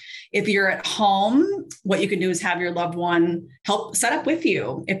that. If you're at home, what you can do is have your loved one help set up with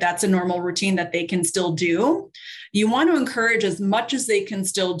you. If that's a normal routine that they can still do, you want to encourage as much as they can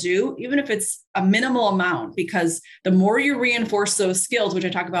still do, even if it's a minimal amount, because the more you reinforce those skills, which I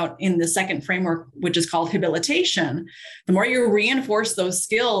talk about in the second framework, which is called habilitation, the more you reinforce those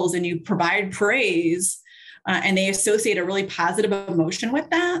skills and you provide praise, and they associate a really positive emotion with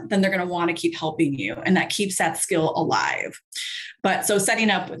that, then they're going to want to keep helping you. And that keeps that skill alive. But so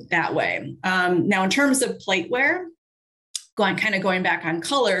setting up that way. Now, in terms of plateware, going back on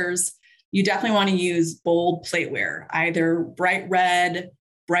colors, you definitely want to use bold plateware, either bright red,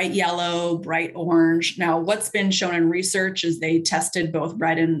 bright yellow, bright orange. Now, what's been shown in research is they tested both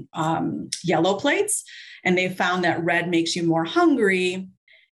red and yellow plates, and they found that red makes you more hungry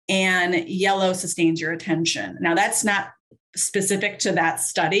and yellow sustains your attention. Now, that's not specific to that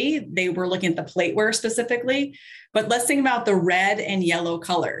study. They were looking at the plateware specifically, but let's think about the red and yellow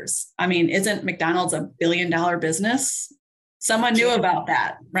colors. I mean, isn't McDonald's $1 billion business? Someone knew about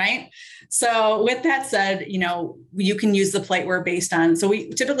that, right? So with that said, you can use the plateware based on, so we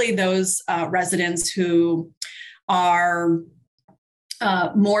typically those residents who are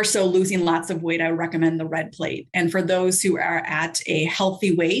more so losing lots of weight, I would recommend the red plate. And for those who are at a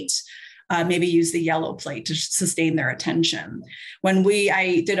healthy weight, maybe use the yellow plate to sustain their attention.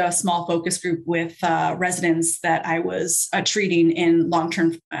 I did a small focus group with residents that I was treating in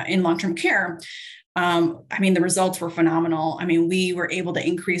long-term care. The results were phenomenal. We were able to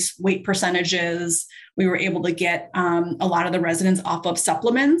increase weight percentages. We were able to get a lot of the residents off of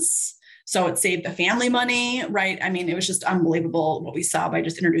supplements. So it saved the family money, right? It was just unbelievable what we saw by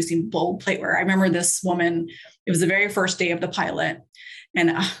just introducing bold plateware. I remember this woman, it was the very first day of the pilot. And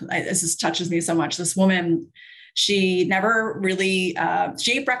this just touches me so much. This woman, she never really,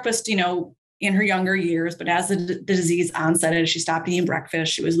 she ate breakfast, in her younger years, but as the disease onset, she stopped eating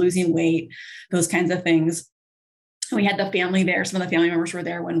breakfast. She was losing weight, those kinds of things. We had the family there. Some of the family members were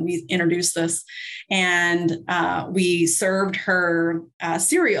there when we introduced this. And we served her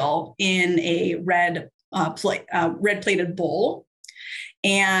cereal in a red plated bowl.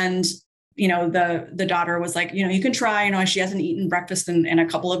 And, the daughter was like, you can try, she hasn't eaten breakfast in a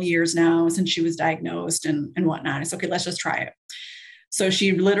couple of years now since she was diagnosed and whatnot. I said, okay, let's just try it. So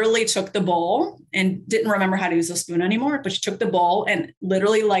she literally took the bowl and didn't remember how to use a spoon anymore, but she took the bowl and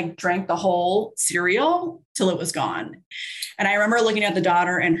literally drank the whole cereal till it was gone. And I remember looking at the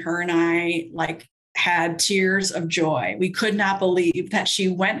daughter, and her and I had tears of joy. We could not believe that she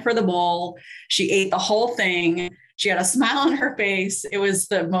went for the bowl. She ate the whole thing. She had a smile on her face. It was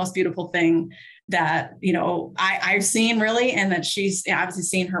the most beautiful thing that, I've seen, really. And that she's obviously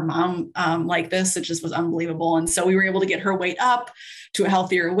seen her mom like this. It just was unbelievable. And so we were able to get her weight up to a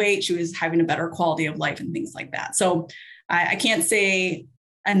healthier weight. She was having a better quality of life and things like that. So I can't say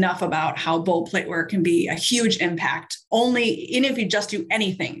enough about how bold plateware can be a huge impact. Even if you just do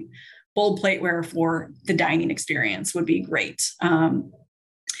anything, bold plateware for the dining experience would be great. And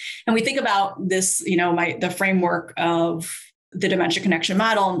we think about this, the framework of the dementia connection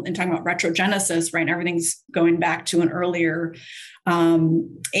model and talking about retrogenesis, right? And everything's going back to an earlier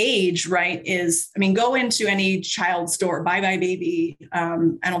age, right? Go into any child store, buy baby. I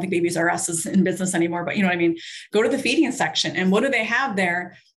don't think Babies R Us is in business anymore, but you know what I mean? Go to the feeding section, and what do they have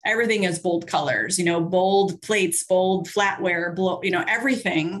there? Everything is bold colors, bold plates, bold flatware,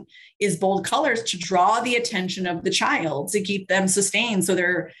 everything is bold colors to draw the attention of the child, to keep them sustained.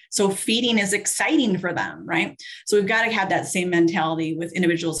 So feeding is exciting for them, right? So we've got to have that same mentality with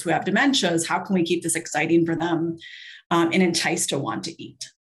individuals who have dementias. How can we keep this exciting for them and entice to want to eat?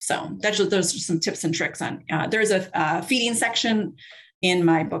 So those are some tips and tricks on, there's a feeding section in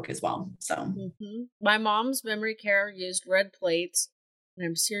my book as well. So My mom's memory care used red plates, and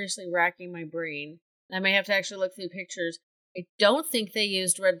I'm seriously racking my brain. I may have to actually look through pictures. I don't think they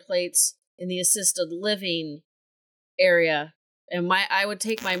used red plates in the assisted living area. And I would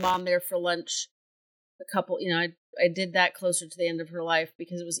take my mom there for lunch I did that closer to the end of her life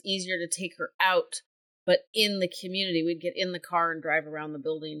because it was easier to take her out. But in the community, we'd get in the car and drive around the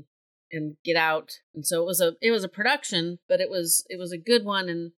building and get out. And so it was a production, but it was a good one.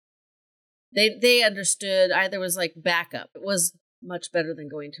 And they understood. There was backup. It was much better than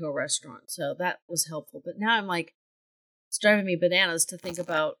going to a restaurant. So that was helpful. But now I'm it's driving me bananas to think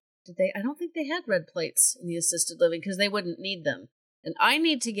about did they? I don't think they had red plates in the assisted living because they wouldn't need them. And I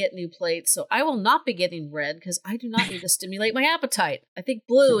need to get new plates, so I will not be getting red because I do not need to stimulate my appetite. I think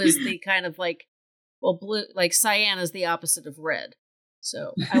blue is the kind of blue, like cyan is the opposite of red.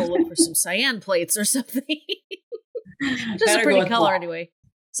 So I will look for some cyan plates or something. Just a pretty color anyway.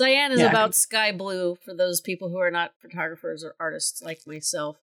 Cyan is about sky blue for those people who are not photographers or artists like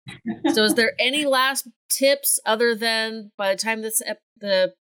myself. So is there any last tips other than by the time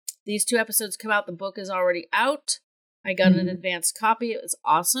these 2 episodes come out, the book is already out? I got an advanced copy. It was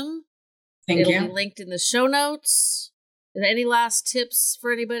awesome. It'll be linked in the show notes. Any last tips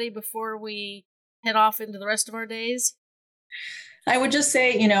for anybody before we head off into the rest of our days? I would just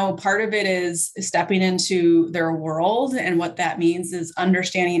say, part of it is stepping into their world. And what that means is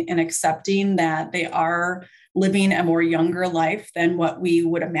understanding and accepting that they are living a more younger life than what we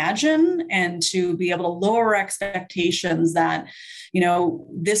would imagine, and to be able to lower expectations that,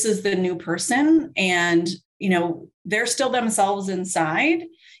 this is the new person and, they're still themselves inside.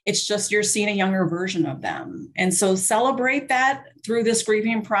 It's just you're seeing a younger version of them. And so celebrate that through this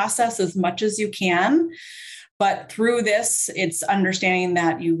grieving process as much as you can. But through this, it's understanding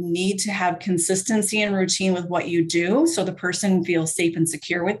that you need to have consistency and routine with what you do so the person feels safe and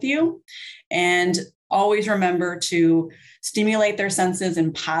secure with you. And always remember to stimulate their senses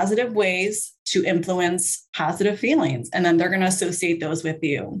in positive ways to influence positive feelings. And then they're going to associate those with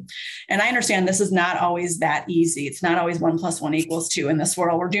you. And I understand this is not always that easy. It's not always 1 + 1 = 2 in this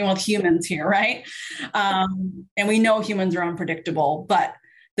world. We're dealing with humans here, right? And we know humans are unpredictable, but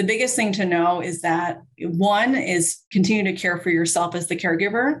the biggest thing to know is that one is continue to care for yourself as the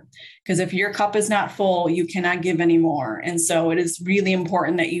caregiver, because if your cup is not full, you cannot give anymore. And so it is really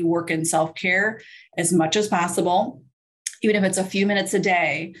important that you work in self-care as much as possible. Even if it's a few minutes a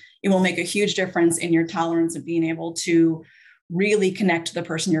day, it will make a huge difference in your tolerance of being able to really connect to the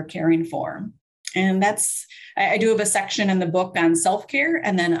person you're caring for. And I do have a section in the book on self-care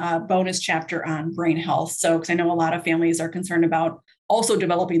and then a bonus chapter on brain health. So, because I know a lot of families are concerned about also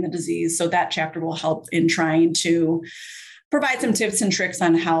developing the disease. So that chapter will help in trying to provide some tips and tricks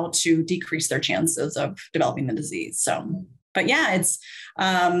on how to decrease their chances of developing the disease. So, but yeah, it's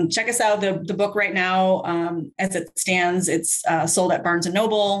check us out. The book right now, as it stands, it's sold at Barnes &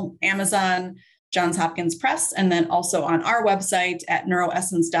 Noble, Amazon, Johns Hopkins Press, and then also on our website at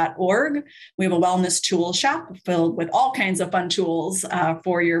neuroessence.org. We have a wellness tool shop filled with all kinds of fun tools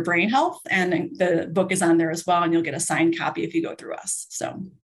for your brain health. And the book is on there as well, and you'll get a signed copy if you go through us. So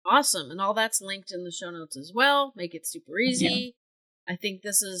awesome. And all that's linked in the show notes as well. Make it super easy. Yeah. I think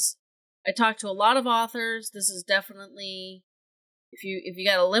I talked to a lot of authors. This is definitely, if you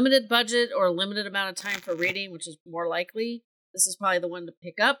got a limited budget or a limited amount of time for reading, which is more likely, this is probably the one to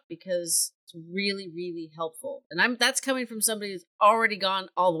pick up because it's really, really helpful. And that's coming from somebody who's already gone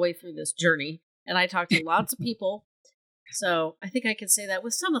all the way through this journey. And I talked to lots of people. So I think I can say that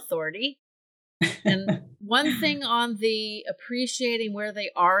with some authority. And one thing on the appreciating where they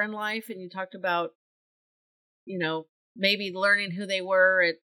are in life, and you talked about, maybe learning who they were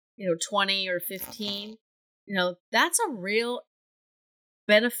at, 20 or 15, that's a real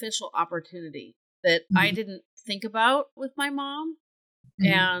beneficial opportunity that I didn't think about with my mom.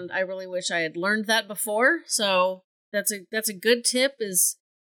 And I really wish I had learned that before. So that's a good tip is,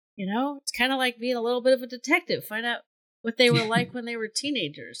 it's kind of like being a little bit of a detective, find out what they were like when they were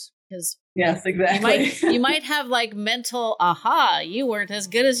teenagers. Because yes, exactly. You might have like mental, you weren't as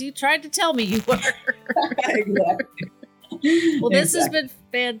good as you tried to tell me you were. Exactly. Well, this has been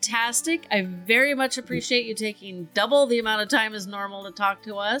fantastic. I very much appreciate you taking double the amount of time as normal to talk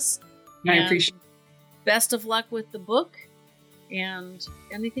to us. I appreciate it. Best of luck with the book and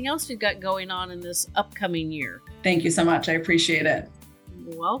anything else you've got going on in this upcoming year. Thank you so much. I appreciate it.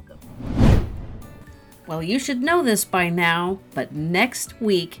 You're welcome. Well, you should know this by now, but next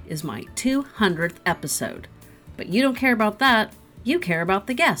week is my 200th episode. But you don't care about that. You care about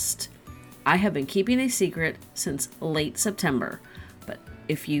the guest. I have been keeping a secret since late September, but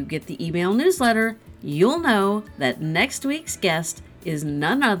if you get the email newsletter, you'll know that next week's guest is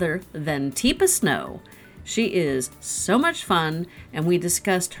none other than Teepa Snow. She is so much fun, and we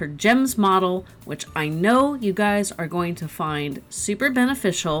discussed her GEMS model, which I know you guys are going to find super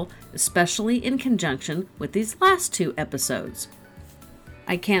beneficial, especially in conjunction with these last 2 episodes.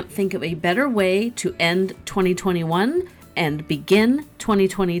 I can't think of a better way to end 2021 and begin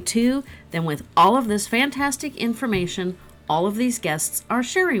 2022 than with all of this fantastic information all of these guests are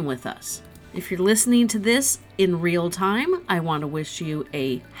sharing with us. If you're listening to this in real time, I want to wish you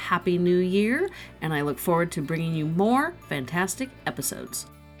a happy new year, and I look forward to bringing you more fantastic episodes.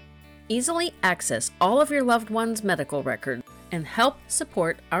 Easily access all of your loved one's medical records and help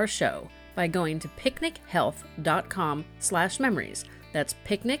support our show by going to picnichealth.com/memories. That's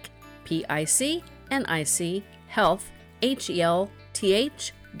picnic, PICNIC, health,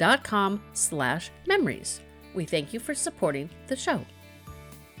 HELTH.com/memories. We thank you for supporting the show.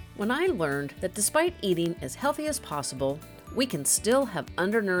 When I learned that despite eating as healthy as possible, we can still have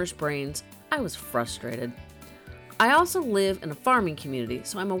undernourished brains, I was frustrated. I also live in a farming community,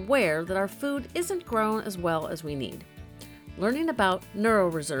 so I'm aware that our food isn't grown as well as we need. Learning about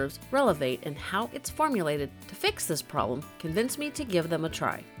neuroreserves, Relevate, and how it's formulated to fix this problem convinced me to give them a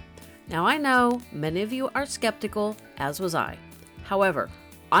try. Now I know many of you are skeptical, as was I. However,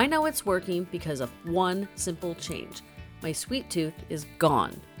 I know it's working because of one simple change. My sweet tooth is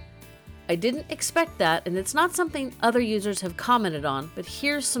gone. I didn't expect that, and it's not something other users have commented on, but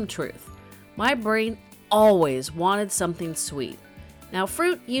here's some truth. My brain always wanted something sweet. Now,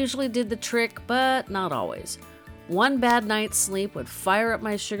 fruit usually did the trick, but not always. One bad night's sleep would fire up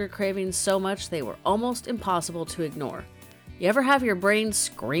my sugar cravings so much they were almost impossible to ignore. You ever have your brain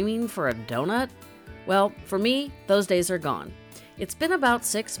screaming for a donut? Well, for me, those days are gone. It's been about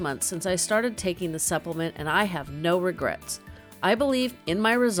 6 months since I started taking the supplement, and I have no regrets. I believe in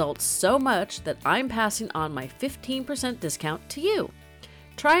my results so much that I'm passing on my 15% discount to you.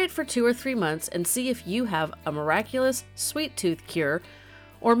 Try it for 2 or 3 months and see if you have a miraculous sweet tooth cure,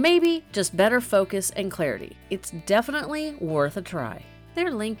 or maybe just better focus and clarity. It's definitely worth a try.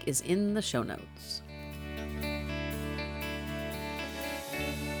 Their link is in the show notes.